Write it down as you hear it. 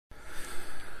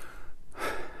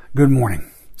Good morning.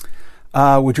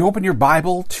 Would you open your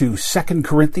Bible to 2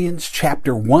 Corinthians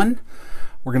chapter 1?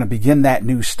 We're going to begin that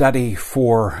new study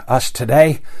for us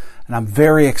today, and I'm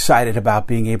very excited about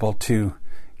being able to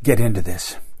get into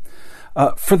this.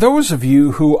 For those of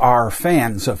you who are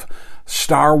fans of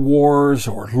Star Wars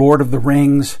or Lord of the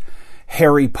Rings,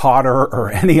 Harry Potter,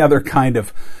 or any other kind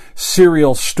of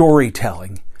serial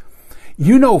storytelling,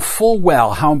 you know full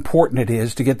well how important it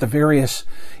is to get the various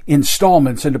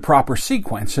installments into proper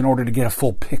sequence in order to get a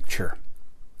full picture.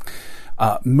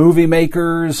 Movie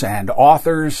makers and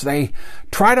authors, they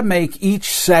try to make each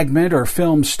segment or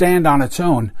film stand on its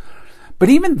own, but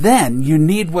even then you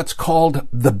need what's called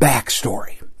the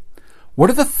backstory.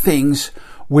 What are the things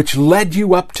which led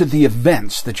you up to the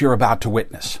events that you're about to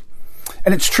witness?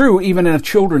 And it's true even in a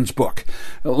children's book.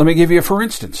 Let me give you for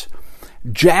instance.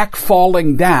 Jack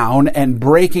falling down and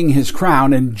breaking his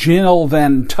crown and Jill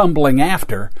then tumbling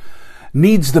after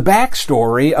needs the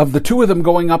backstory of the two of them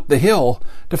going up the hill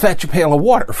to fetch a pail of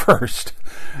water first.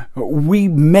 We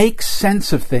make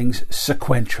sense of things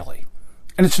sequentially.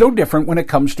 And it's no different when it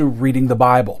comes to reading the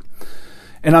Bible.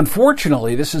 And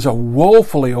unfortunately, this is a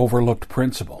woefully overlooked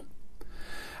principle.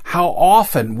 How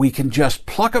often we can just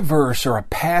pluck a verse or a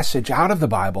passage out of the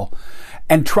Bible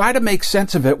and try to make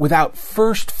sense of it without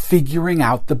first figuring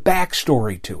out the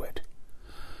backstory to it.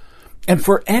 And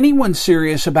for anyone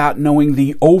serious about knowing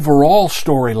the overall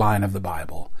storyline of the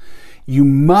Bible, you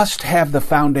must have the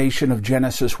foundation of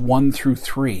Genesis 1 through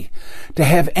 3 to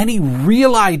have any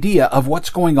real idea of what's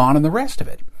going on in the rest of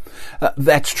it.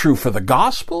 That's true for the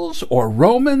Gospels or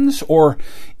Romans or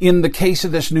in the case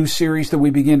of this new series that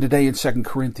we begin today in 2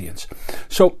 Corinthians.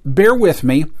 So bear with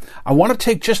me. I want to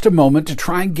take just a moment to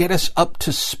try and get us up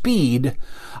to speed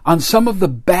on some of the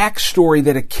backstory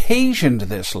that occasioned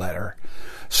this letter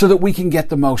so that we can get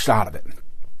the most out of it.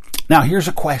 Now here's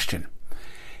a question.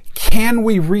 Can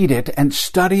we read it and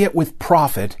study it with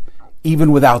profit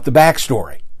even without the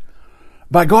backstory?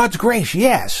 By God's grace,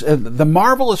 yes. The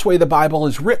marvelous way the Bible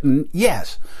is written,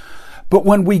 yes. But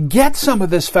when we get some of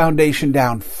this foundation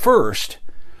down first,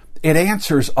 it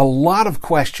answers a lot of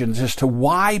questions as to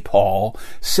why Paul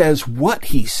says what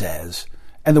he says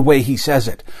and the way he says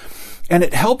it. And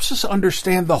it helps us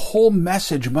understand the whole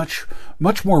message much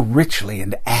more richly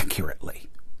and accurately.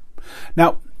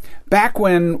 Now, back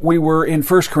when we were in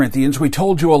 1 Corinthians, we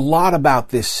told you a lot about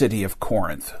this city of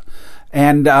Corinth.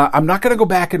 And I'm not going to go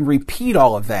back and repeat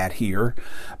all of that here,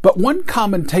 but one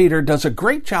commentator does a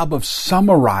great job of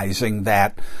summarizing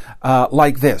that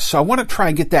like this. So I want to try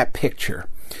and get that picture.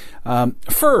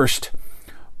 First,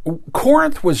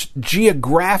 Corinth was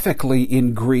geographically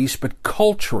in Greece, but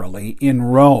culturally in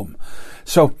Rome.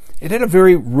 So it had a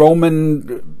very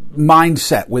Roman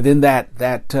mindset within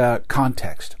that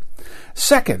context.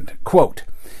 Second, quote,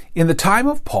 in the time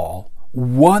of Paul,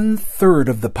 1/3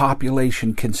 of the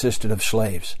population consisted of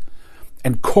slaves.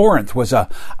 And Corinth was a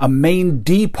main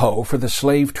depot for the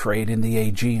slave trade in the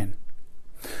Aegean.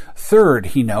 Third,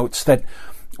 he notes that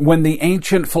when the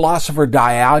ancient philosopher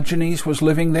Diogenes was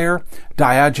living there,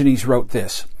 Diogenes wrote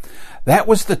this, that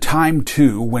was the time,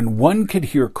 too, when one could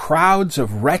hear crowds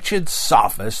of wretched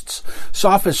sophists.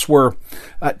 Sophists were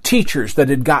teachers that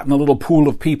had gotten a little pool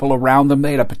of people around them.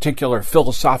 They had a particular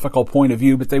philosophical point of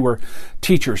view, but they were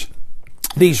teachers.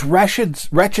 These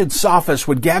wretched sophists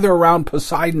would gather around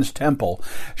Poseidon's temple,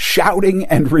 shouting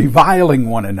and reviling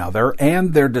one another,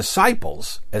 and their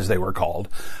disciples, as they were called,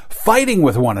 fighting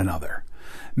with one another.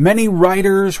 Many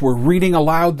writers were reading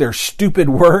aloud their stupid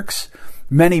works,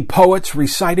 many poets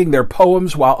reciting their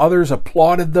poems while others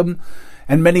applauded them,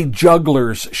 and many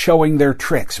jugglers showing their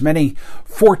tricks, many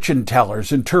fortune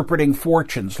tellers interpreting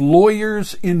fortunes,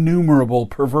 lawyers innumerable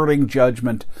perverting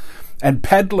judgment, and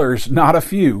peddlers, not a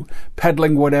few,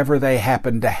 peddling whatever they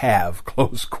happen to have,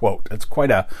 close quote. That's quite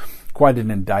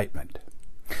an indictment.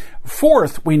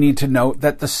 Fourth, we need to note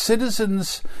that the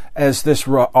citizens, as this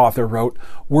author wrote,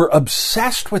 were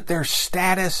obsessed with their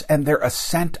status and their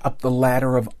ascent up the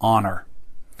ladder of honor.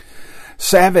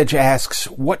 Savage asks,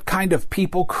 what kind of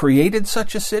people created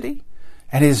such a city?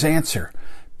 And his answer,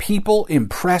 people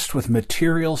impressed with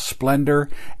material splendor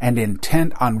and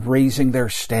intent on raising their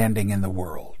standing in the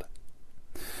world.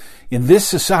 In this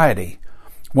society,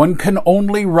 one can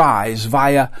only rise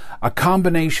via a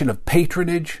combination of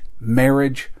patronage,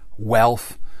 marriage,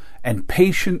 wealth, and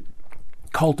patient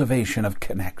cultivation of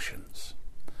connections.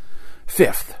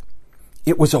 Fifth,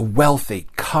 it was a wealthy,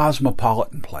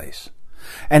 cosmopolitan place.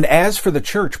 And as for the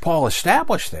church Paul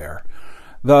established there,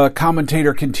 the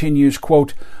commentator continues,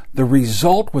 quote, the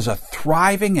result was a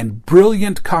thriving and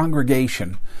brilliant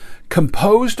congregation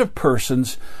composed of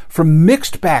persons from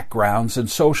mixed backgrounds and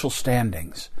social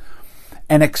standings.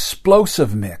 an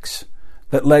explosive mix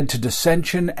that led to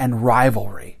dissension and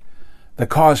rivalry that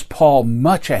caused Paul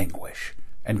much anguish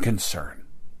and concern.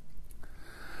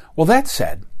 Well, that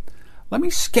said, let me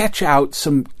sketch out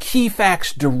some key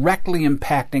facts directly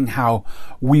impacting how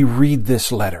we read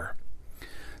this letter.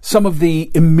 Some of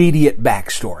the immediate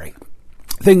backstory,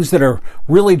 things that are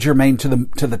really germane to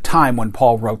the time when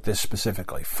Paul wrote this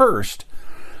specifically. First,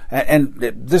 and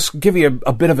this give you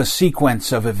a bit of a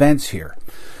sequence of events here.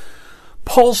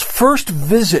 Paul's first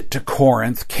visit to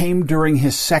Corinth came during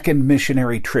his second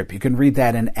missionary trip. You can read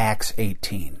that in Acts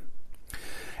 18.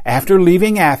 After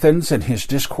leaving Athens and his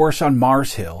discourse on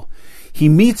Mars Hill, he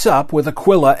meets up with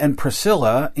Aquila and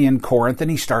Priscilla in Corinth and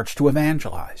he starts to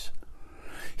evangelize.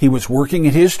 He was working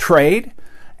at his trade,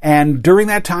 and during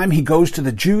that time he goes to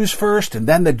the Jews first and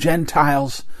then the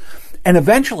Gentiles, and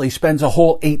eventually spends a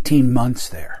whole 18 months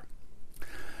there.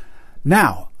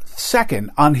 Now, second,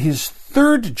 on his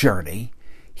third journey,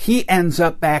 he ends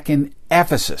up back in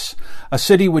Ephesus, a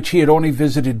city which he had only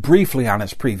visited briefly on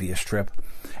his previous trip,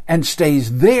 and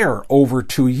stays there over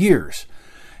 2 years.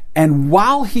 And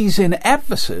while he's in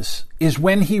Ephesus is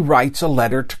when he writes a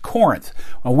letter to Corinth.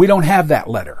 Well, we don't have that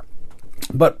letter,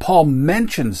 but Paul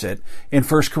mentions it in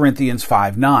 1 Corinthians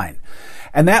 5:9.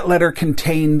 And that letter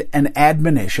contained an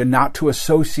admonition not to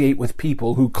associate with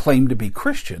people who claim to be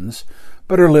Christians,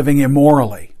 but are living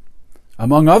immorally.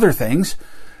 Among other things,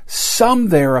 some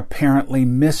there apparently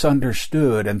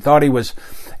misunderstood and thought he was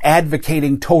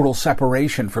advocating total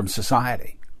separation from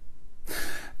society.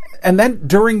 And then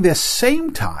during this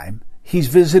same time, he's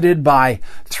visited by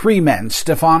 3 men,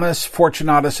 Stephanas,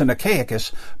 Fortunatus, and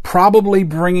Achaicus, probably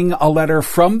bringing a letter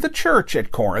from the church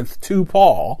at Corinth to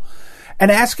Paul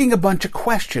and asking a bunch of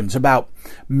questions about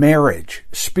marriage,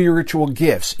 spiritual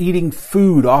gifts, eating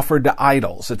food offered to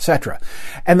idols, etc.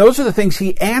 And those are the things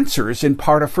he answers in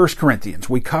part of 1 Corinthians.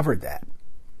 We covered that.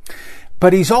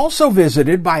 But he's also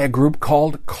visited by a group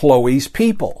called Chloe's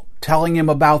people, telling him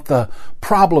about the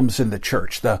problems in the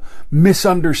church, the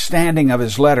misunderstanding of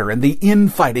his letter, and the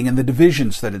infighting and the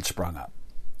divisions that had sprung up.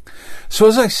 So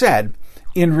as I said,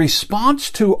 in response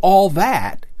to all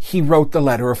that, he wrote the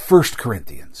letter of 1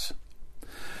 Corinthians.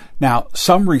 Now,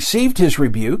 some received his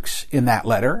rebukes in that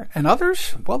letter, and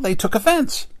others, well, they took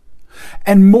offense.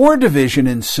 And more division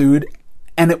ensued,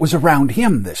 and it was around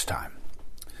him this time.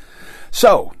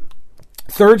 So,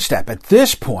 third step, at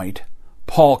this point,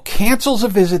 Paul cancels a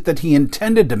visit that he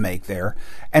intended to make there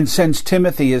and sends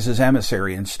Timothy as his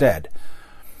emissary instead.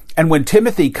 And when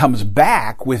Timothy comes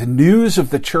back with news of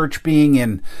the church being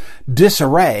in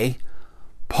disarray,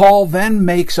 Paul then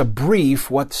makes a brief,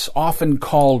 what's often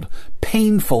called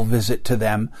painful visit to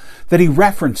them that he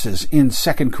references in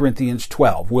 2 Corinthians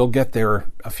 12. We'll get there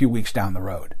a few weeks down the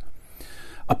road.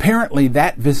 Apparently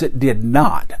that visit did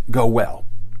not go well.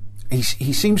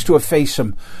 He seems to have faced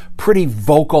some pretty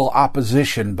vocal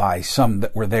opposition by some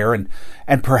that were there,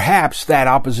 and perhaps that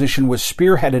opposition was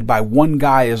spearheaded by one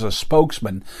guy as a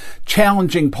spokesman,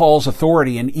 challenging Paul's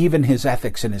authority and even his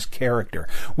ethics and his character.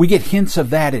 We get hints of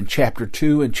that in chapter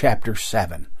 2 and chapter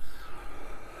 7.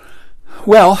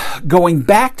 Well, going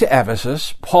back to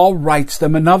Ephesus, Paul writes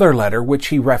them another letter, which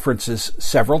he references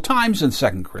several times in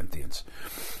 2 Corinthians.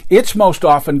 It's most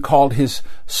often called his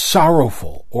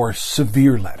sorrowful or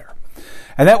severe letter.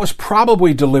 And that was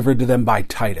probably delivered to them by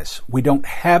Titus. We don't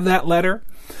have that letter.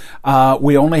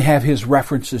 We only have his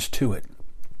references to it.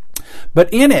 But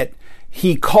in it,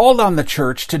 he called on the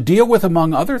church to deal with,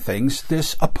 among other things,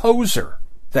 this opposer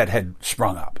that had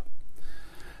sprung up.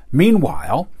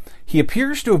 Meanwhile, he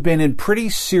appears to have been in pretty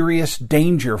serious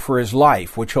danger for his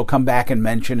life, which he'll come back and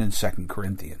mention in 2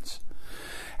 Corinthians.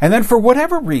 And then for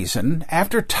whatever reason,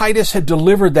 after Titus had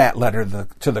delivered that letter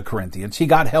to the Corinthians, he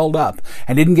got held up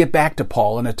and didn't get back to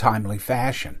Paul in a timely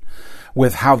fashion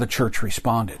with how the church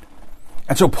responded.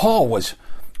 And so Paul was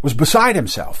beside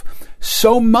himself.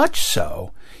 So much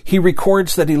so, he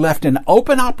records that he left an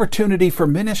open opportunity for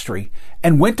ministry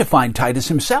and went to find Titus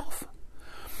himself.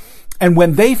 And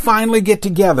when they finally get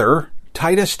together,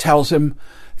 Titus tells him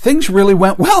things really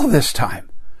went well this time.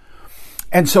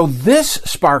 And so this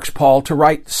sparks Paul to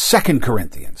write 2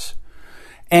 Corinthians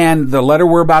and the letter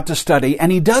we're about to study.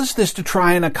 And he does this to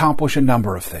try and accomplish a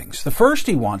number of things. The first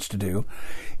he wants to do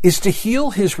is to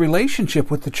heal his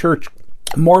relationship with the church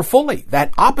more fully.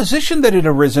 That opposition that had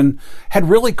arisen had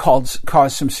really caused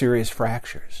some serious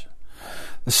fractures.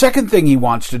 The second thing he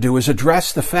wants to do is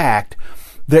address the fact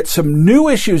that some new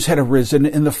issues had arisen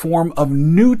in the form of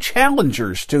new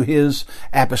challengers to his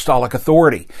apostolic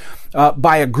authority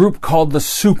by a group called the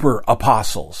super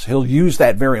apostles. He'll use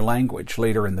that very language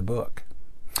later in the book.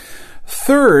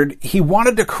 Third, he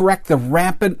wanted to correct the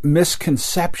rampant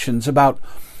misconceptions about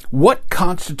what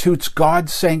constitutes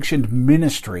God-sanctioned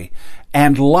ministry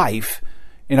and life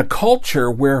in a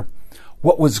culture where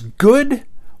what was good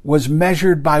was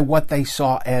measured by what they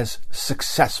saw as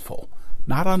successful,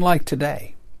 not unlike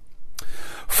today.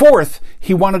 Fourth,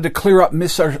 he wanted to clear up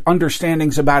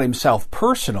misunderstandings about himself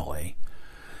personally.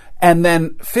 And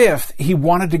then fifth, he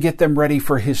wanted to get them ready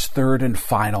for his third and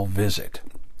final visit.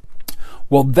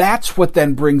 Well, that's what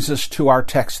then brings us to our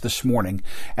text this morning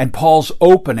and Paul's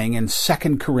opening in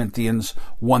 2 Corinthians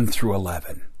 1 through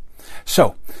 11.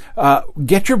 So,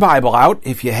 get your Bible out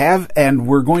if you have, and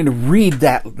we're going to read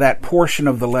that portion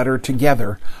of the letter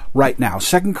together right now.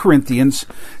 2 Corinthians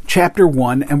chapter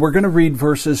 1, and we're going to read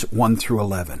verses 1 through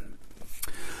 11.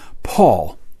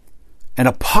 Paul, an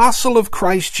apostle of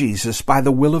Christ Jesus by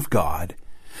the will of God,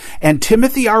 and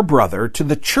Timothy our brother, to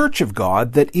the church of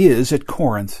God that is at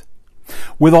Corinth,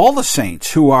 with all the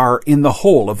saints who are in the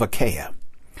whole of Achaia.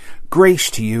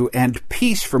 Grace to you and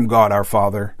peace from God our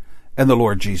Father and the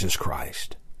Lord Jesus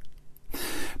Christ.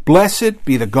 Blessed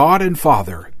be the God and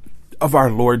Father of our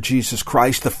Lord Jesus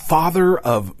Christ, the Father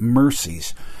of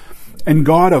mercies and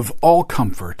God of all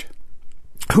comfort,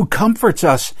 who comforts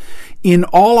us in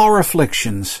all our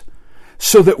afflictions,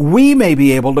 so that we may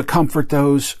be able to comfort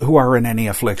those who are in any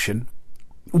affliction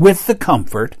with the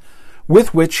comfort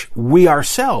with which we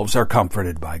ourselves are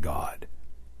comforted by God.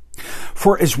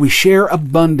 For as we share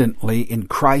abundantly in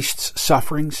Christ's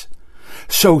sufferings,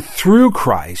 so through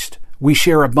Christ we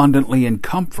share abundantly in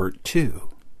comfort too.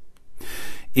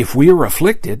 If we are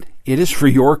afflicted, it is for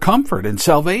your comfort and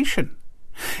salvation.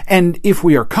 And if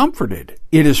we are comforted,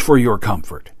 it is for your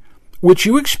comfort, which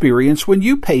you experience when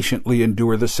you patiently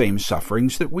endure the same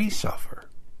sufferings that we suffer.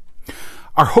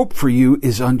 Our hope for you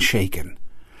is unshaken,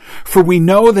 for we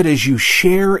know that as you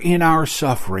share in our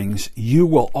sufferings, you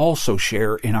will also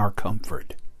share in our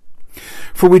comfort.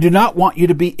 For we do not want you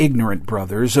to be ignorant,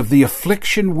 brothers, of the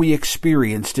affliction we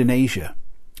experienced in Asia.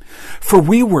 For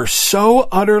we were so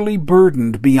utterly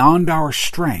burdened beyond our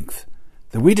strength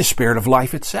that we despaired of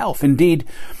life itself. Indeed,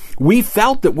 we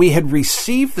felt that we had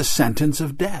received the sentence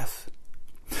of death.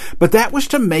 But that was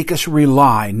to make us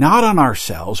rely not on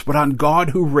ourselves, but on God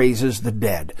who raises the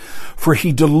dead. For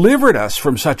he delivered us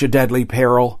from such a deadly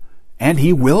peril, and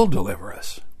he will deliver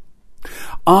us.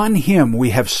 On him we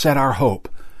have set our hope,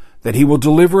 that he will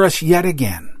deliver us yet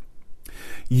again.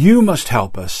 You must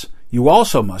help us. You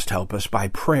also must help us by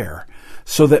prayer,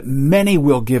 so that many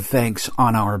will give thanks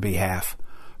on our behalf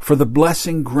for the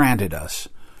blessing granted us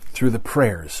through the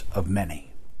prayers of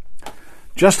many.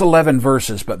 Just 11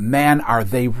 verses, but man, are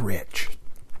they rich.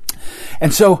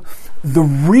 And so the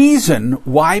reason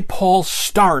why Paul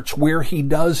starts where he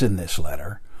does in this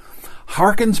letter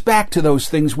harkens back to those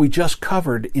things we just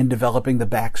covered in developing the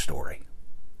backstory.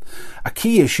 A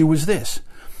key issue was this.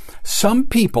 Some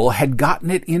people had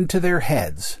gotten it into their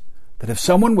heads that if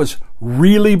someone was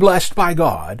really blessed by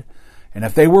God, and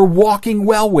if they were walking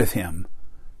well with him,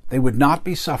 they would not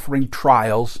be suffering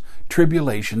trials,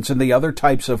 tribulations, and the other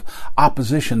types of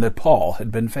opposition that Paul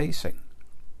had been facing.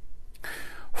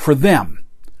 For them,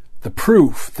 the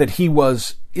proof that he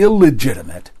was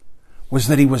illegitimate was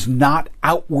that he was not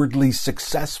outwardly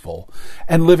successful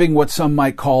and living what some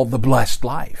might call the blessed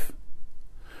life.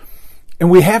 And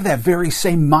we have that very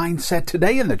same mindset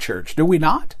today in the church, do we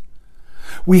not?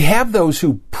 We have those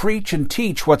who preach and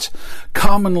teach what's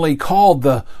commonly called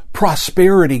the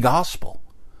prosperity gospel,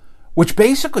 which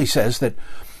basically says that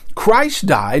Christ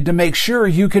died to make sure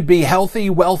you could be healthy,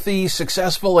 wealthy,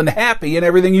 successful, and happy in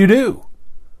everything you do.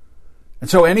 And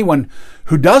so anyone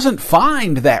who doesn't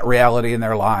find that reality in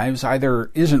their lives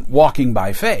either isn't walking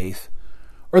by faith,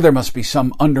 or there must be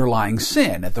some underlying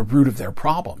sin at the root of their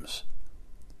problems.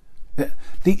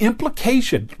 The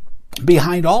implication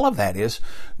behind all of that is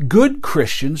good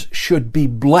Christians should be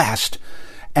blessed,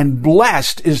 and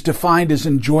blessed is defined as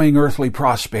enjoying earthly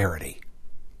prosperity.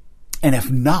 And if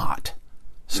not,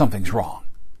 something's wrong.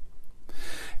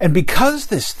 And because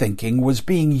this thinking was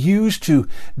being used to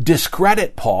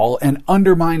discredit Paul and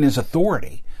undermine his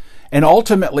authority, and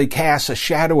ultimately cast a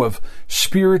shadow of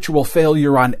spiritual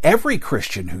failure on every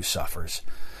Christian who suffers,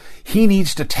 he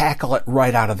needs to tackle it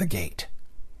right out of the gate.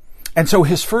 And so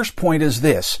his first point is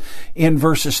this, in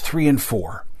verses 3 and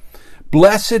 4.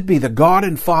 Blessed be the God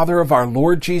and Father of our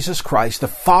Lord Jesus Christ, the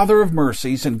Father of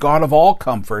mercies and God of all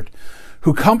comfort,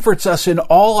 who comforts us in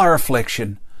all our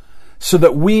affliction, so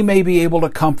that we may be able to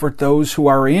comfort those who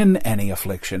are in any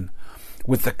affliction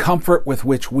with the comfort with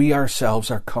which we ourselves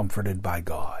are comforted by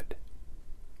God.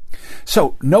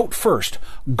 So, note first,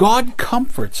 God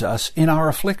comforts us in our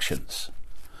afflictions.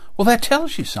 Well, that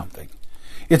tells you something.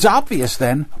 It's obvious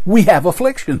then we have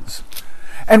afflictions.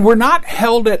 And we're not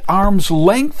held at arm's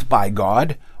length by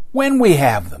God when we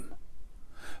have them,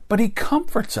 but He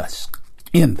comforts us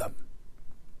in them.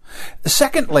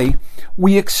 Secondly,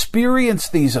 we experience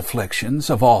these afflictions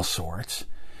of all sorts,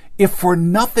 if for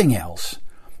nothing else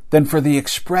than for the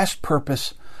expressed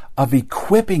purpose of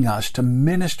equipping us to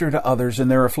minister to others in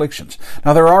their afflictions.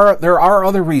 Now, there are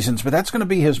other reasons, but that's going to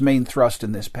be his main thrust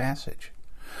in this passage.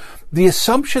 The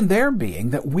assumption there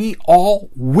being that we all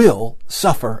will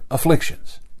suffer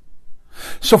afflictions.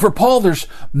 So for Paul, there's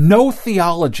no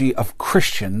theology of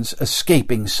Christians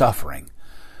escaping suffering,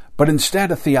 but instead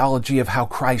a theology of how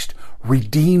Christ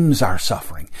redeems our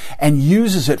suffering and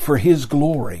uses it for His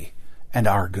glory and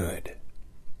our good.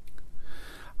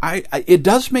 It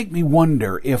does make me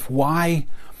wonder if why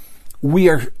we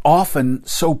are often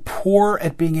so poor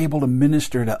at being able to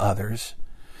minister to others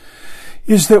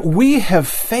is that we have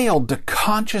failed to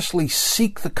consciously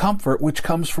seek the comfort which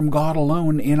comes from God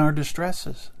alone in our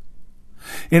distresses.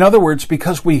 In other words,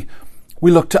 because we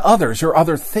look to others or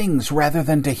other things rather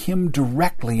than to Him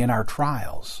directly in our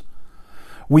trials.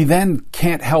 We then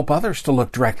can't help others to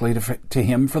look directly to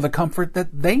Him for the comfort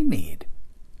that they need.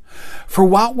 For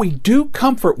while we do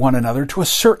comfort one another to a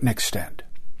certain extent,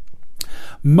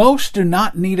 most do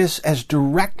not need us as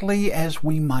directly as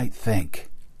we might think.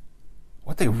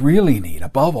 What they really need,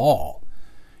 above all,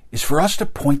 is for us to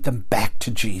point them back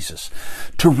to Jesus,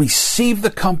 to receive the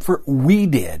comfort we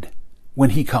did when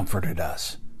He comforted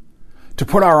us, to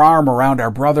put our arm around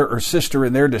our brother or sister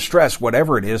in their distress,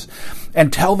 whatever it is,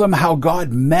 and tell them how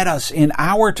God met us in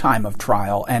our time of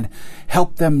trial and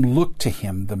help them look to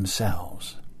Him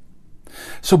themselves.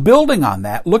 So building on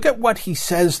that, look at what he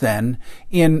says then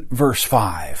in verse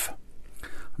 5.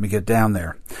 Let me get down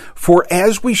there. For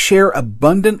as we share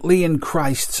abundantly in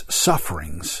Christ's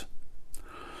sufferings,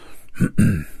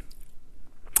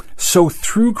 so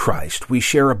through Christ we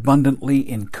share abundantly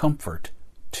in comfort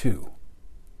too.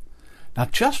 Now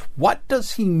just what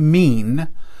does he mean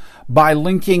by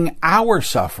linking our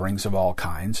sufferings of all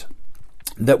kinds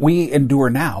that we endure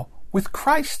now with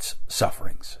Christ's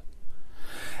sufferings?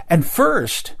 And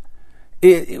first,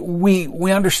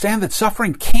 we understand that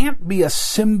suffering can't be a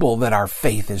symbol that our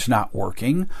faith is not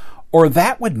working, or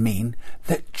that would mean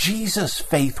that Jesus'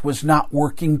 faith was not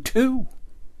working too.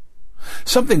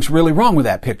 Something's really wrong with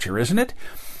that picture, isn't it?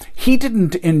 He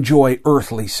didn't enjoy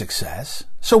earthly success,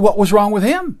 so what was wrong with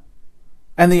him?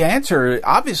 And the answer,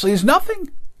 obviously, is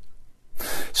nothing.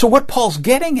 So what Paul's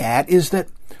getting at is that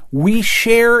we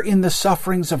share in the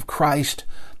sufferings of Christ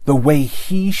the way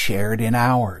He shared in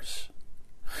ours.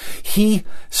 He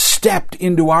stepped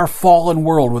into our fallen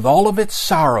world with all of its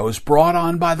sorrows brought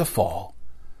on by the fall,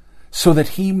 so that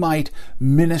He might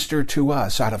minister to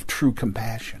us out of true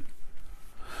compassion.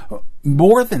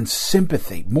 More than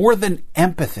sympathy, more than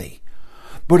empathy,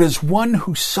 but as one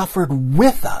who suffered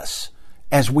with us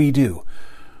as we do.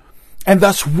 And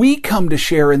thus we come to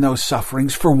share in those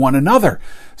sufferings for one another,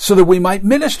 so that we might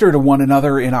minister to one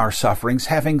another in our sufferings,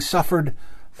 having suffered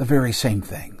the very same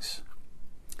things.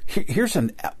 Here's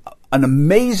an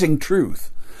amazing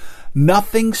truth.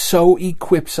 Nothing so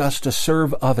equips us to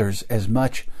serve others as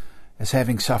much as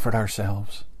having suffered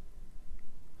ourselves.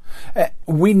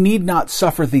 We need not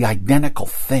suffer the identical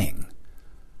thing,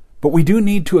 but we do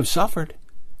need to have suffered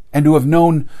and to have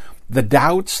known the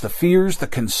doubts, the fears, the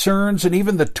concerns, and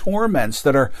even the torments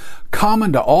that are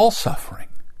common to all suffering.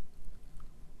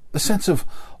 The sense of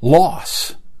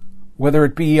loss, whether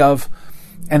it be of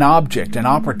an object, an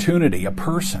opportunity, a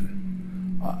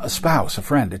person, a spouse, a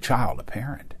friend, a child, a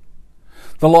parent.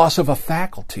 The loss of a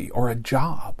faculty or a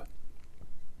job.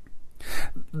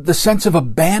 The sense of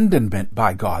abandonment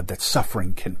by God that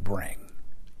suffering can bring.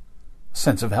 A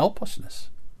sense of helplessness.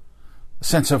 A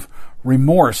sense of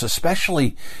remorse,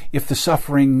 especially if the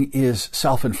suffering is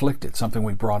self-inflicted, something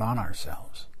we brought on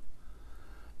ourselves.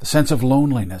 The sense of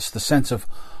loneliness, the sense of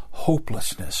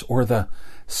hopelessness, or the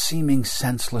seeming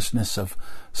senselessness of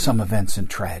some events and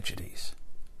tragedies.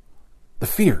 The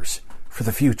fears for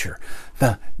the future,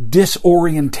 the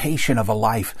disorientation of a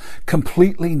life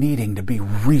completely needing to be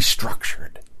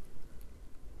restructured.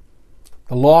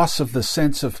 The loss of the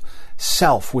sense of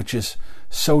self, which is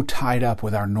so tied up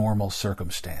with our normal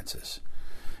circumstances.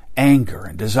 Anger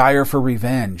and desire for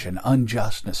revenge and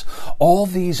unjustness. All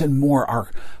these and more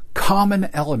are common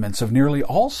elements of nearly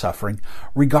all suffering,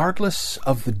 regardless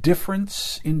of the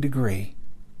difference in degree.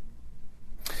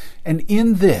 And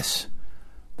in this,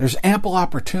 there's ample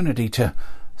opportunity to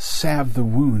salve the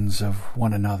wounds of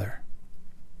one another.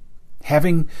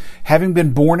 Having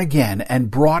been born again and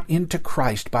brought into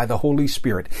Christ by the Holy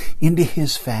Spirit, into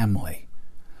His family,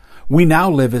 We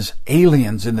now live as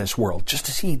aliens in this world, just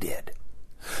as he did.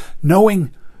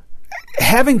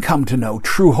 Having come to know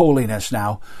true holiness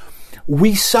now,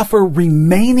 we suffer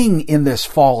remaining in this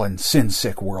fallen,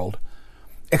 sin-sick world,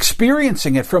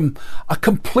 experiencing it from a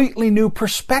completely new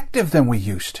perspective than we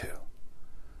used to.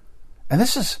 And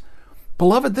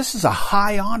beloved, this is a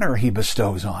high honor he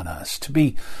bestows on us, to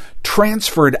be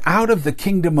transferred out of the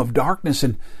kingdom of darkness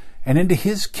and into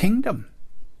his kingdom.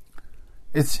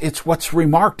 It's what's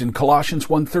remarked in Colossians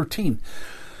 1:13.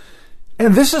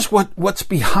 And this is what's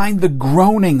behind the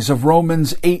groanings of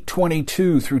Romans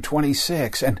 8:22 through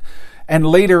 26, and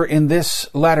later in this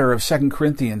letter of 2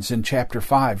 Corinthians in chapter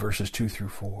 5, verses 2 through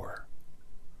 4.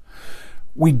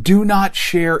 We do not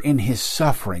share in his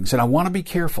sufferings, and I want to be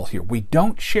careful here. We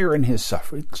don't share in his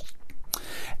sufferings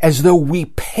as though we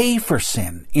pay for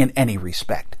sin in any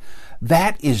respect.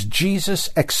 That is Jesus'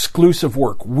 exclusive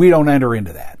work. We don't enter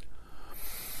into that.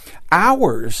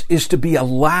 Ours is to be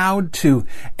allowed to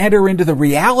enter into the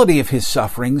reality of his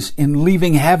sufferings in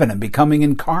leaving heaven and becoming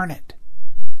incarnate.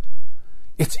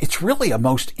 It's really a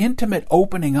most intimate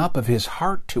opening up of his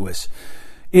heart to us.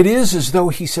 It is as though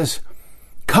he says,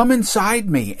 come inside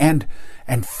me and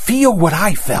feel what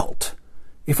I felt,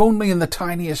 if only in the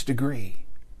tiniest degree.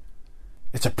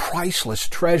 It's a priceless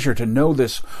treasure to know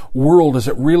this world as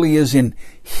it really is in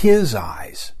his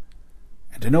eyes,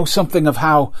 and to know something of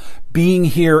how being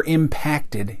here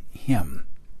impacted him.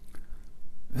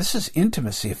 This is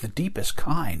intimacy of the deepest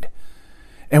kind.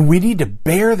 And we need to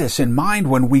bear this in mind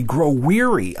when we grow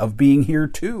weary of being here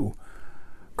too.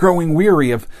 Growing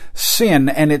weary of sin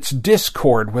and its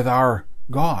discord with our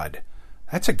God.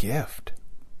 That's a gift.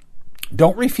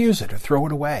 Don't refuse it or throw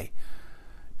it away.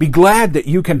 Be glad that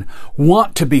you can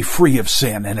want to be free of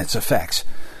sin and its effects.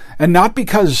 And not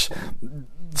because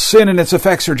sin and its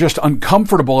effects are just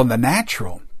uncomfortable in the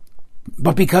natural,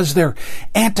 but because they're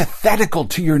antithetical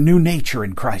to your new nature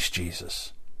in Christ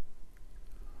Jesus.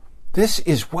 This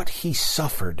is what he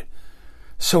suffered,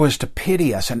 so as to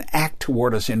pity us and act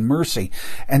toward us in mercy.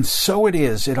 And so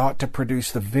it ought to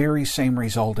produce the very same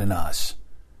result in us.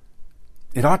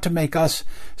 It ought to make us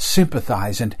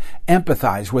sympathize and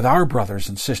empathize with our brothers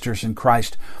and sisters in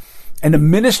Christ, and to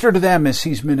minister to them as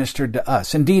he's ministered to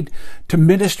us. Indeed, to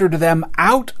minister to them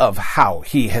out of how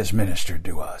he has ministered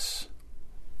to us.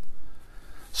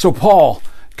 So Paul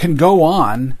can go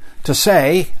on to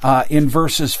say in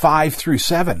verses 5 through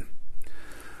 7,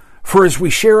 for as we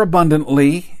share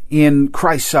abundantly in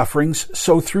Christ's sufferings,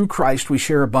 so through Christ we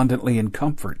share abundantly in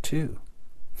comfort too.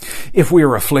 If we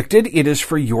are afflicted, it is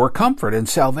for your comfort and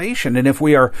salvation. And if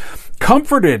we are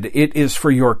comforted, it is for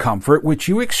your comfort, which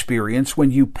you experience when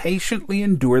you patiently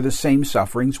endure the same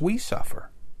sufferings we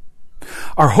suffer.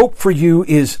 Our hope for you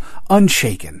is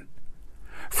unshaken,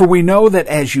 for we know that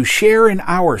as you share in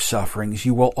our sufferings,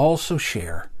 you will also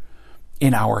share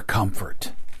in our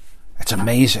comfort. That's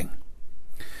amazing.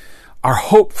 Our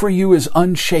hope for you is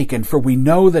unshaken, for we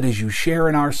know that as you share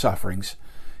in our sufferings,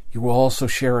 you will also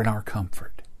share in our comfort.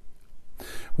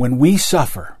 When we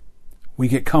suffer, we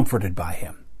get comforted by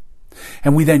him.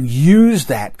 And we then use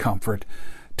that comfort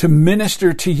to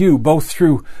minister to you, both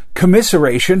through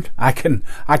commiseration, I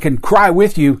can cry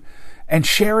with you, and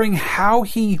sharing how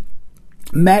he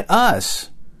met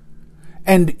us.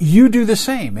 And you do the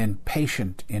same in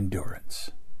patient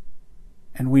endurance.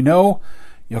 And we know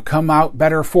you'll come out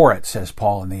better for it, says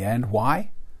Paul in the end.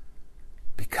 Why?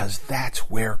 Because that's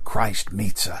where Christ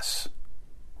meets us.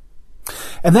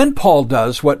 And then Paul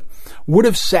does what would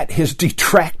have set his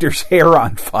detractors' hair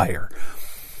on fire.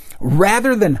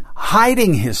 Rather than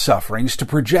hiding his sufferings to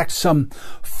project some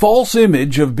false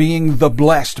image of being the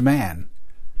blessed man,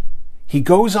 he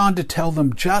goes on to tell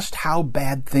them just how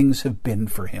bad things have been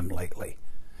for him lately.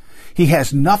 He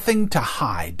has nothing to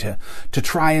hide, to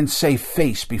try and save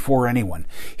face before anyone.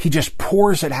 He just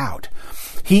pours it out.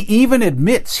 He even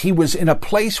admits he was in a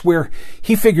place where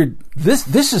he figured,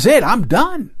 this is it, I'm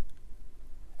done.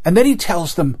 And then he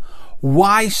tells them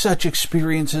why such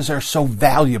experiences are so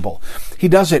valuable. He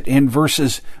does it in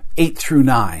verses 8 through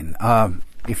 9.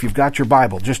 If you've got your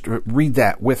Bible, just read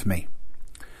that with me.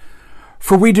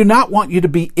 For we do not want you to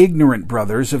be ignorant,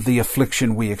 brothers, of the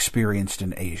affliction we experienced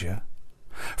in Asia.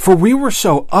 For we were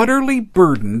so utterly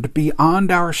burdened beyond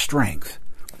our strength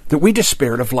that we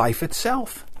despaired of life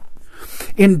itself.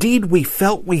 Indeed, we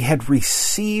felt we had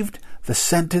received the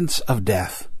sentence of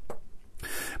death.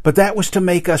 But that was to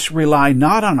make us rely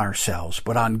not on ourselves,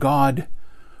 but on God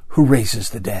who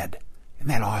raises the dead. Isn't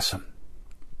that awesome?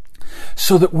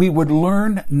 So that we would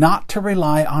learn not to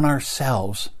rely on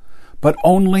ourselves, but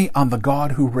only on the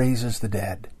God who raises the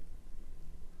dead.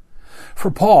 For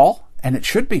Paul, and it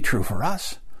should be true for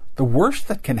us, the worst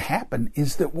that can happen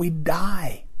is that we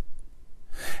die.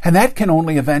 And that can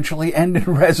only eventually end in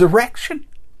resurrection.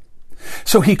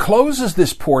 So he closes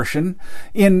this portion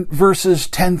in verses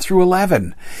 10 through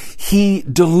 11. He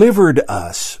delivered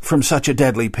us from such a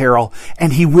deadly peril,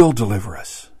 and he will deliver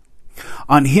us.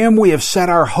 On him we have set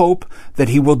our hope that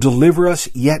he will deliver us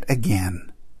yet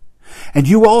again. And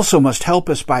you also must help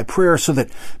us by prayer so that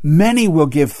many will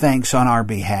give thanks on our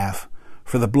behalf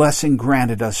for the blessing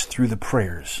granted us through the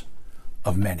prayers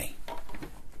of many.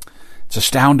 It's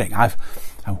astounding.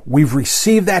 We've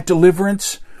received that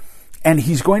deliverance, and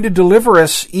he's going to deliver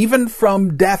us even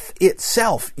from death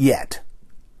itself yet.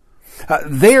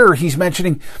 There he's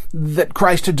mentioning that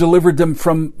Christ had delivered them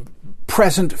from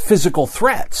present physical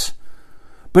threats.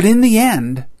 But in the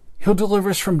end, he'll deliver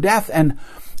us from death, and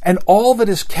all that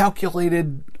is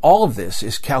calculated, all of this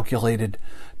is calculated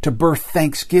to birth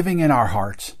thanksgiving in our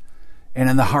hearts and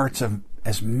in the hearts of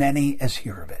as many as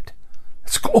hear of it.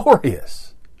 It's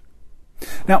glorious.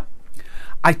 Now,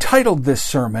 I titled this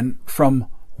sermon from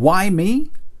Why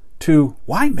Me to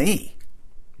Why Me?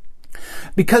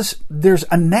 Because there's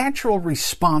a natural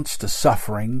response to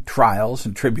suffering, trials,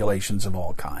 and tribulations of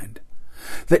all kind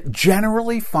that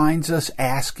generally finds us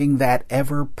asking that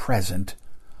ever-present,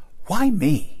 why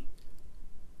me?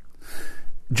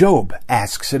 Job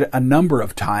asks it a number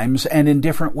of times and in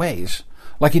different ways,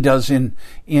 like he does in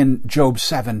Job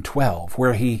 7:12,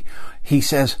 where he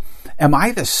says, am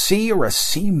I the sea or a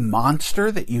sea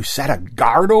monster that you set a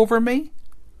guard over me?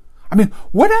 I mean,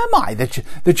 what am I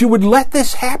that you would let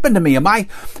this happen to me? Am I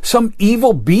some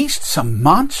evil beast, some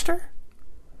monster?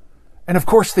 And of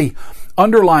course, the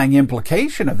underlying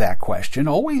implication of that question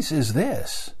always is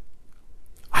this: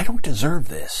 I don't deserve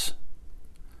this,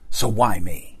 so why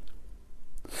me?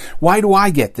 Why do I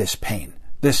get this pain,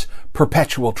 this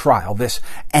perpetual trial, this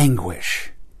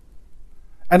anguish?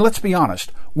 And let's be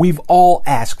honest, we've all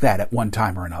asked that at one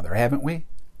time or another, haven't we?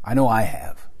 I know I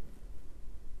have.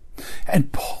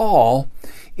 And Paul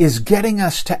is getting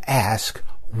us to ask,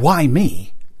 why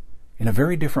me, in a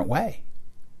very different way.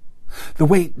 The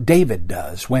way David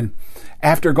does when,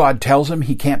 after God tells him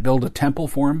he can't build a temple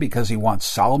for him because he wants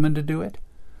Solomon to do it,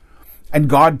 and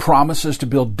God promises to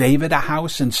build David a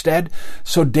house instead,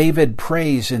 so David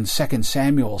prays in 2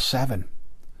 Samuel 7.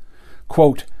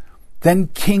 Quote, then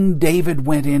King David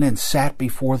went in and sat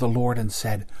before the Lord and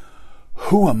said,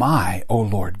 who am I, O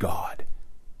Lord God?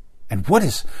 And what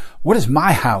is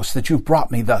my house that you've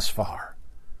brought me thus far?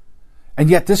 And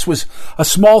yet this was a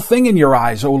small thing in your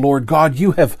eyes, O Lord God.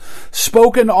 You have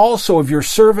spoken also of your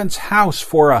servant's house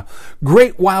for a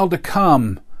great while to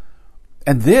come.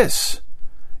 And this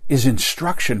is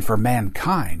instruction for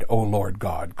mankind, O Lord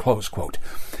God. Close quote.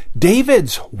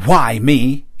 David's why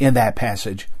me in that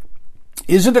passage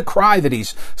isn't a cry that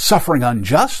he's suffering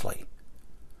unjustly,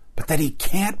 but that he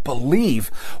can't believe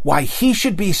why he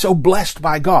should be so blessed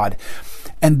by God.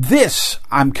 And this,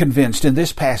 I'm convinced, in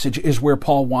this passage is where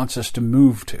Paul wants us to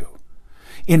move to,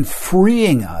 in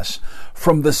freeing us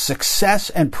from the success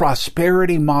and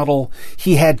prosperity model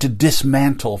he had to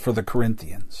dismantle for the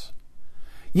Corinthians.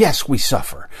 Yes, we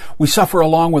suffer. We suffer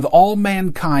along with all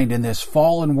mankind in this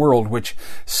fallen world which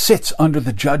sits under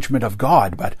the judgment of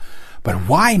God. But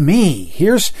why me?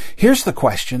 Here's the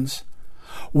questions.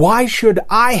 Why should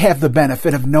I have the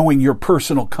benefit of knowing your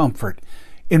personal comfort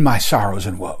in my sorrows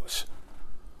and woes?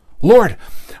 Lord,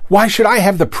 why should I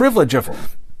have the privilege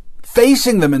of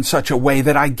facing them in such a way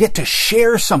that I get to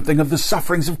share something of the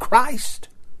sufferings of Christ?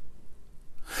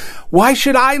 Why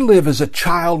should I live as a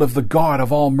child of the God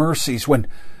of all mercies when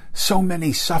so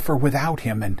many suffer without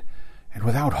him and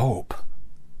without hope?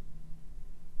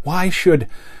 Why should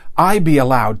I be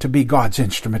allowed to be God's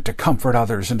instrument to comfort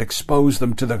others and expose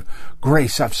them to the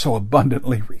grace I've so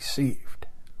abundantly received?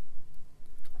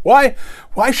 Why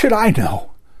should I know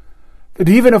that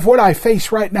even if what I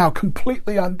face right now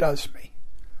completely undoes me,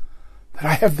 that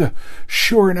I have the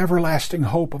sure and everlasting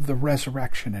hope of the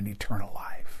resurrection and eternal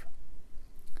life?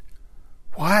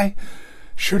 Why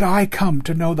should I come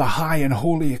to know the high and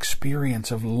holy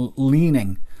experience of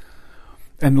leaning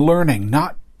and learning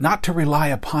not to rely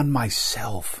upon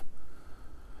myself,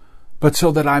 but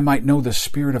so that I might know the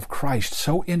Spirit of Christ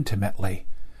so intimately,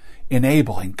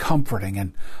 enabling, comforting,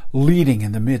 and leading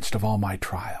in the midst of all my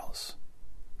trials?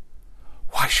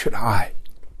 Why should I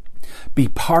be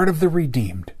part of the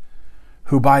redeemed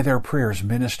who by their prayers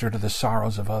minister to the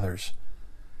sorrows of others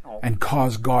and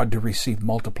cause God to receive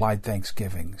multiplied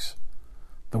thanksgivings,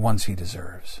 the ones he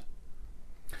deserves?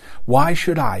 Why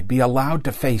should I be allowed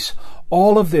to face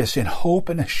all of this in hope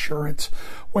and assurance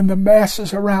when the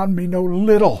masses around me know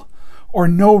little or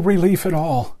no relief at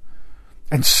all,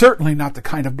 and certainly not the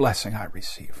kind of blessing I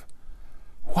receive.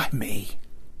 Why me?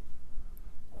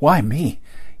 Why me,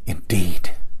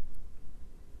 indeed?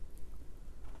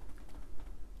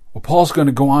 Well, Paul's going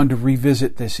to go on to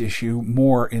revisit this issue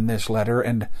more in this letter,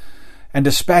 and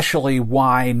especially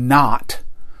why not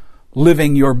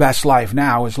living your best life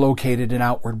now is located in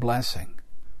outward blessing,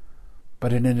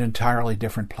 but in an entirely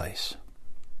different place.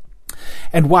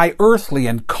 And why earthly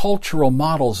and cultural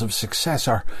models of success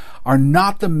are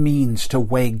not the means to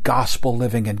weigh gospel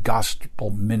living and gospel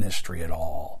ministry at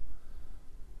all.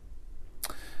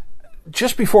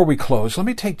 Just before we close, let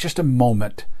me take just a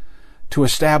moment to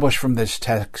establish from this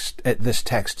text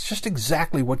just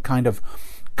exactly what kind of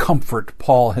comfort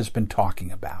Paul has been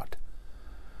talking about.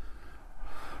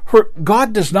 For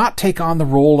God does not take on the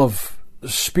role of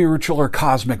spiritual or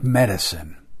cosmic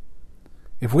medicine.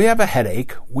 If we have a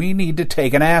headache, we need to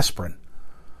take an aspirin.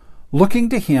 Looking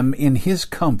to Him in His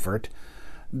comfort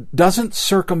doesn't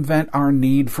circumvent our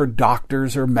need for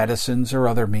doctors or medicines or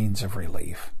other means of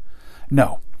relief.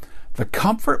 No, the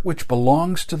comfort which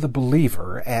belongs to the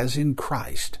believer, as in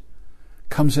Christ,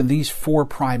 comes in these four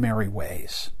primary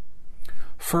ways.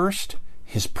 First,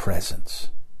 His presence.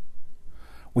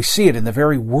 We see it in the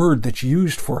very word that's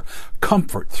used for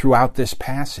comfort throughout this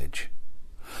passage.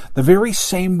 The very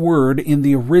same word in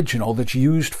the original that's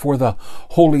used for the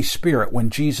Holy Spirit when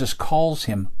Jesus calls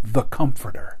Him the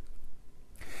Comforter.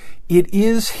 It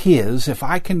is His, if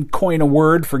I can coin a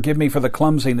word, forgive me for the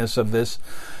clumsiness of this,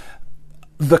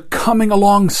 the coming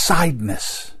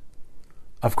alongsideness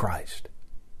of Christ.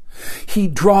 He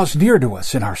draws near to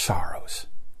us in our sorrows.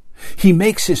 He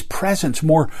makes His presence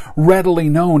more readily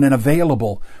known and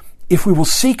available if we will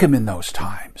seek Him in those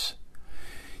times.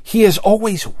 He is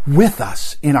always with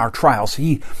us in our trials.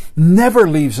 He never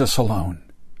leaves us alone.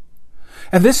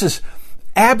 And this is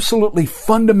absolutely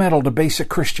fundamental to basic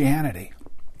Christianity.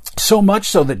 So much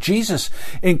so that Jesus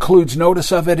includes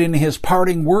notice of it in His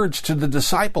parting words to the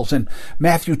disciples in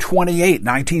Matthew 28,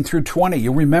 19 through 20.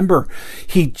 You remember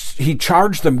He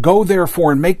charged them, "Go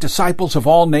therefore and make disciples of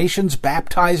all nations,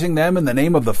 baptizing them in the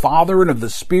name of the Father and of the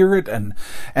Spirit and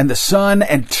the Son,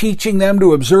 and teaching them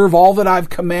to observe all that I've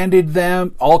commanded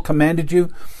you.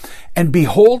 And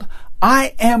behold,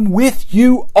 I am with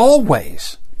you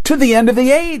always to the end of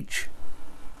the age."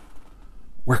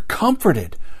 We're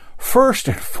comforted first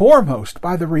and foremost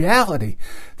by the reality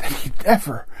that He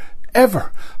never,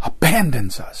 ever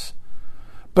abandons us,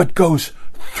 but goes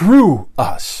through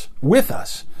us, with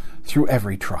us, through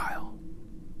every trial.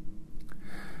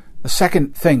 The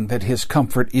second thing that His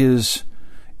comfort is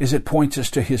it points us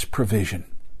to His provision.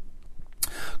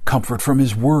 Comfort from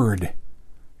His Word.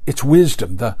 It's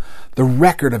wisdom, the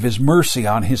record of His mercy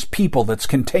on His people that's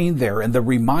contained there, and the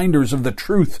reminders of the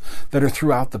truth that are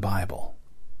throughout the Bible.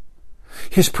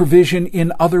 His provision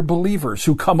in other believers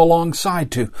who come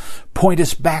alongside to point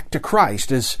us back to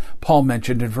Christ, as Paul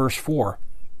mentioned in verse 4.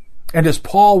 And as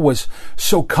Paul was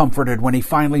so comforted when he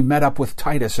finally met up with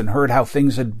Titus and heard how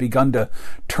things had begun to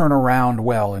turn around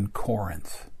well in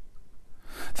Corinth.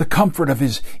 The comfort of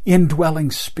His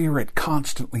indwelling Spirit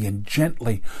constantly and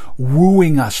gently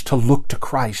wooing us to look to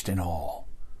Christ in all.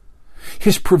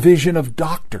 His provision of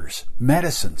doctors,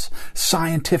 medicines,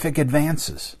 scientific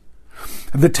advances.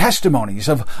 The testimonies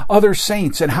of other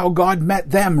saints and how God met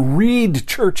them. Read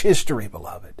church history,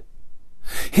 beloved.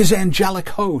 His angelic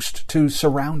host to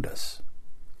surround us.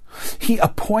 He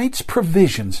appoints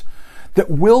provisions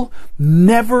that we'll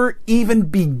never even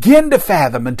begin to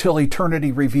fathom until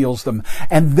eternity reveals them.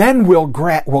 And then we'll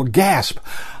gasp,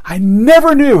 "I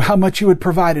never knew how much You had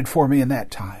provided for me in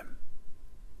that time."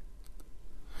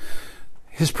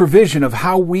 His provision of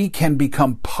how we can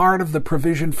become part of the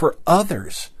provision for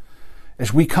others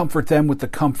as we comfort them with the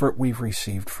comfort we've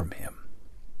received from Him.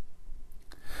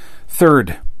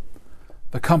 Third,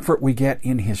 the comfort we get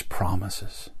in His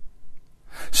promises.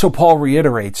 So Paul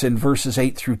reiterates in verses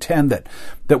 8 through 10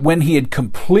 that when he had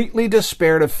completely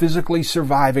despaired of physically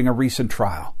surviving a recent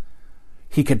trial,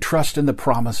 he could trust in the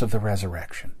promise of the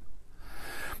resurrection.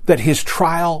 That his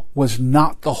trial was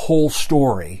not the whole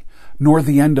story, nor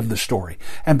the end of the story.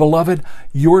 And beloved,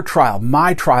 your trial,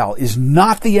 my trial, is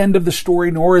not the end of the story,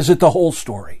 nor is it the whole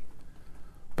story.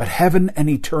 But heaven and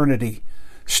eternity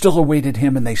still awaited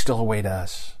him, and they still await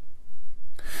us.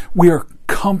 We are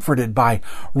comforted by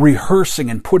rehearsing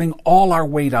and putting all our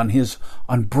weight on His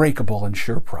unbreakable and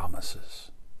sure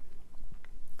promises.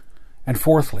 And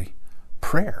fourthly,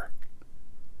 prayer.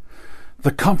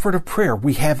 The comfort of prayer.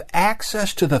 We have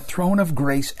access to the throne of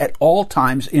grace at all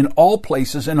times, in all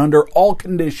places, and under all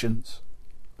conditions.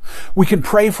 We can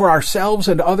pray for ourselves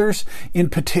and others in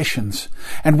petitions,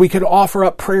 and we can offer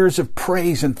up prayers of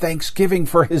praise and thanksgiving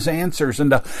for His answers,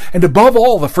 and above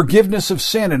all, the forgiveness of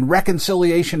sin and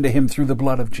reconciliation to Him through the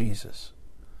blood of Jesus.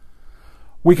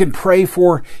 We can pray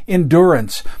for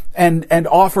endurance and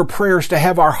offer prayers to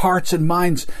have our hearts and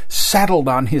minds settled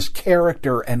on His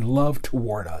character and love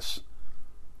toward us.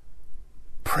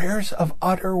 Prayers of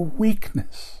utter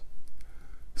weakness,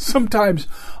 sometimes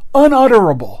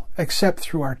unutterable except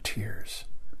through our tears,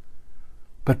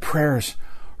 but prayers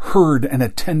heard and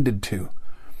attended to.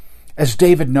 As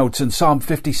David notes in Psalm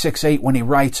 56:8 when he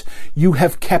writes, "You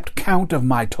have kept count of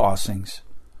my tossings.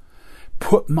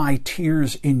 Put my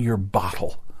tears in your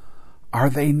bottle. Are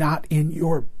they not in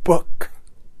your book?"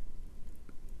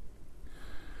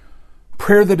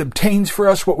 Prayer that obtains for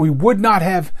us what we would not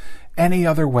have any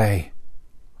other way.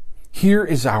 Here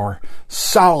is our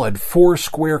solid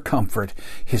four-square comfort: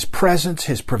 His presence,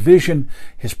 His provision,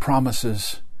 His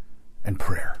promises, and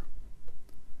prayer.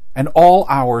 And all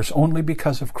ours only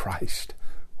because of Christ.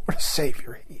 What a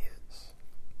Savior He is.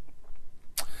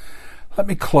 Let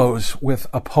me close with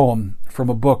a poem from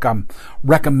a book I'm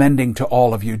recommending to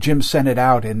all of you. Jim sent it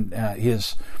out in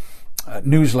his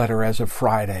newsletter as of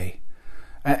Friday.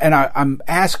 And I'm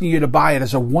asking you to buy it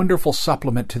as a wonderful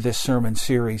supplement to this sermon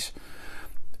series.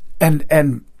 And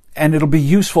it'll be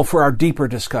useful for our deeper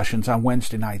discussions on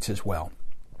Wednesday nights as well.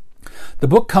 The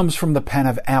book comes from the pen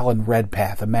of Alan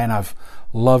Redpath, a man I've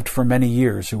loved for many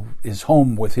years, who is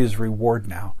home with his reward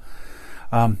now.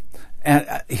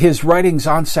 And his writings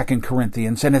on 2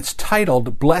 Corinthians, and it's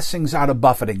titled Blessings Out of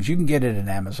Buffetings. You can get it in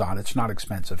Amazon. It's not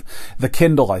expensive. The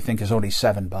Kindle, I think, is only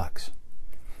 $7.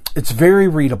 It's very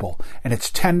readable, and it's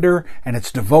tender, and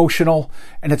it's devotional,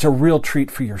 and it's a real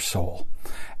treat for your soul.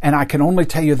 And I can only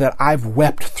tell you that I've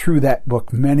wept through that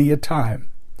book many a time.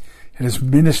 It has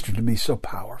ministered to me so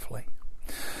powerfully.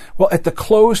 Well, at the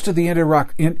close to the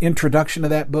introduction of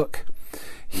that book,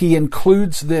 he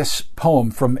includes this poem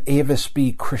from Avis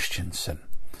B. Christensen.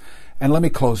 And let me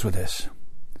close with this.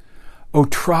 O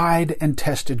tried and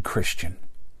tested Christian,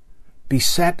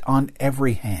 beset on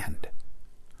every hand,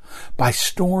 by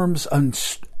storms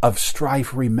of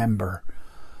strife remember,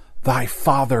 thy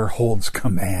Father holds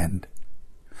command.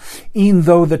 E'en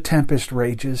though the tempest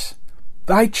rages,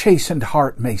 thy chastened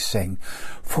heart may sing,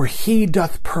 for He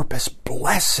doth purpose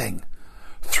blessing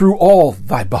through all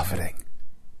thy buffeting.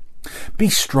 Be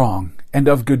strong and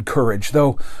of good courage,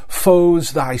 though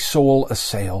foes thy soul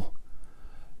assail.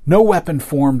 No weapon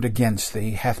formed against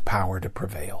thee hath power to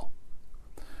prevail.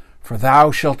 For thou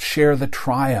shalt share the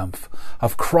triumph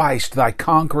of Christ thy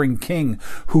conquering King,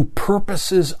 who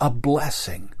purposes a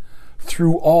blessing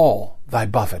through all thy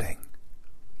buffeting.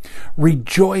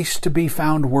 Rejoice to be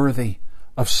found worthy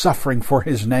of suffering for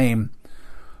His name,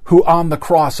 who on the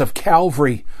cross of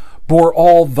Calvary bore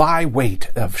all thy weight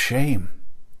of shame.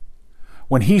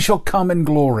 When He shall come in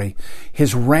glory,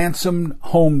 His ransomed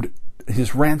home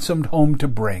to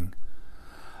bring,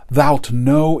 thou'lt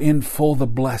know in full the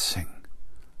blessing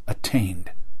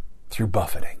attained through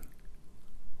buffeting.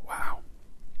 Wow.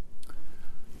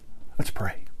 Let's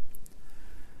pray.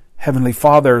 Heavenly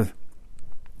Father,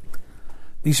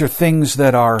 these are things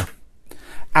that are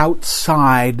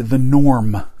outside the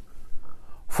norm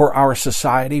for our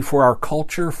society, for our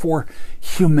culture, for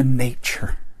human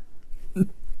nature.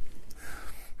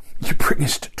 You bring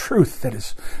us to truth that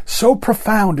is so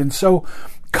profound and so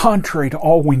contrary to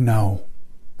all we know.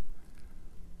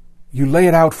 You lay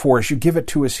it out for us. You give it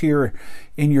to us here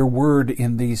in your word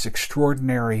in these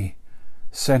extraordinary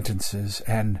sentences,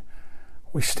 and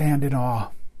we stand in awe.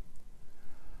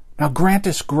 Now grant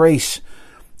us grace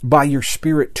by your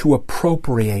Spirit to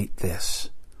appropriate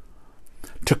this,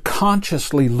 to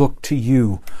consciously look to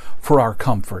you for our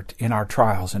comfort in our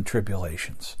trials and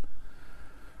tribulations.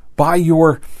 By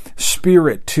your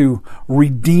Spirit to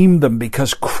redeem them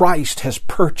because Christ has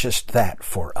purchased that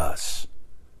for us.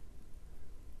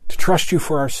 To trust you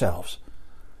for ourselves,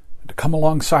 and to come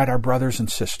alongside our brothers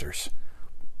and sisters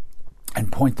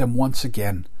and point them once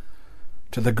again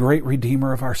to the great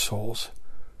Redeemer of our souls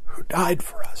who died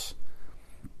for us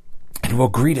and will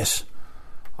greet us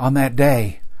on that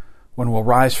day when we'll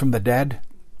rise from the dead,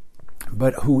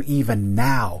 but who even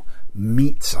now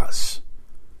meets us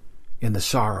in the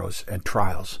sorrows and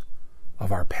trials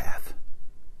of our path.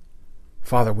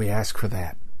 Father, we ask for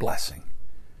that blessing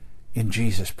in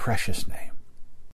Jesus' precious name.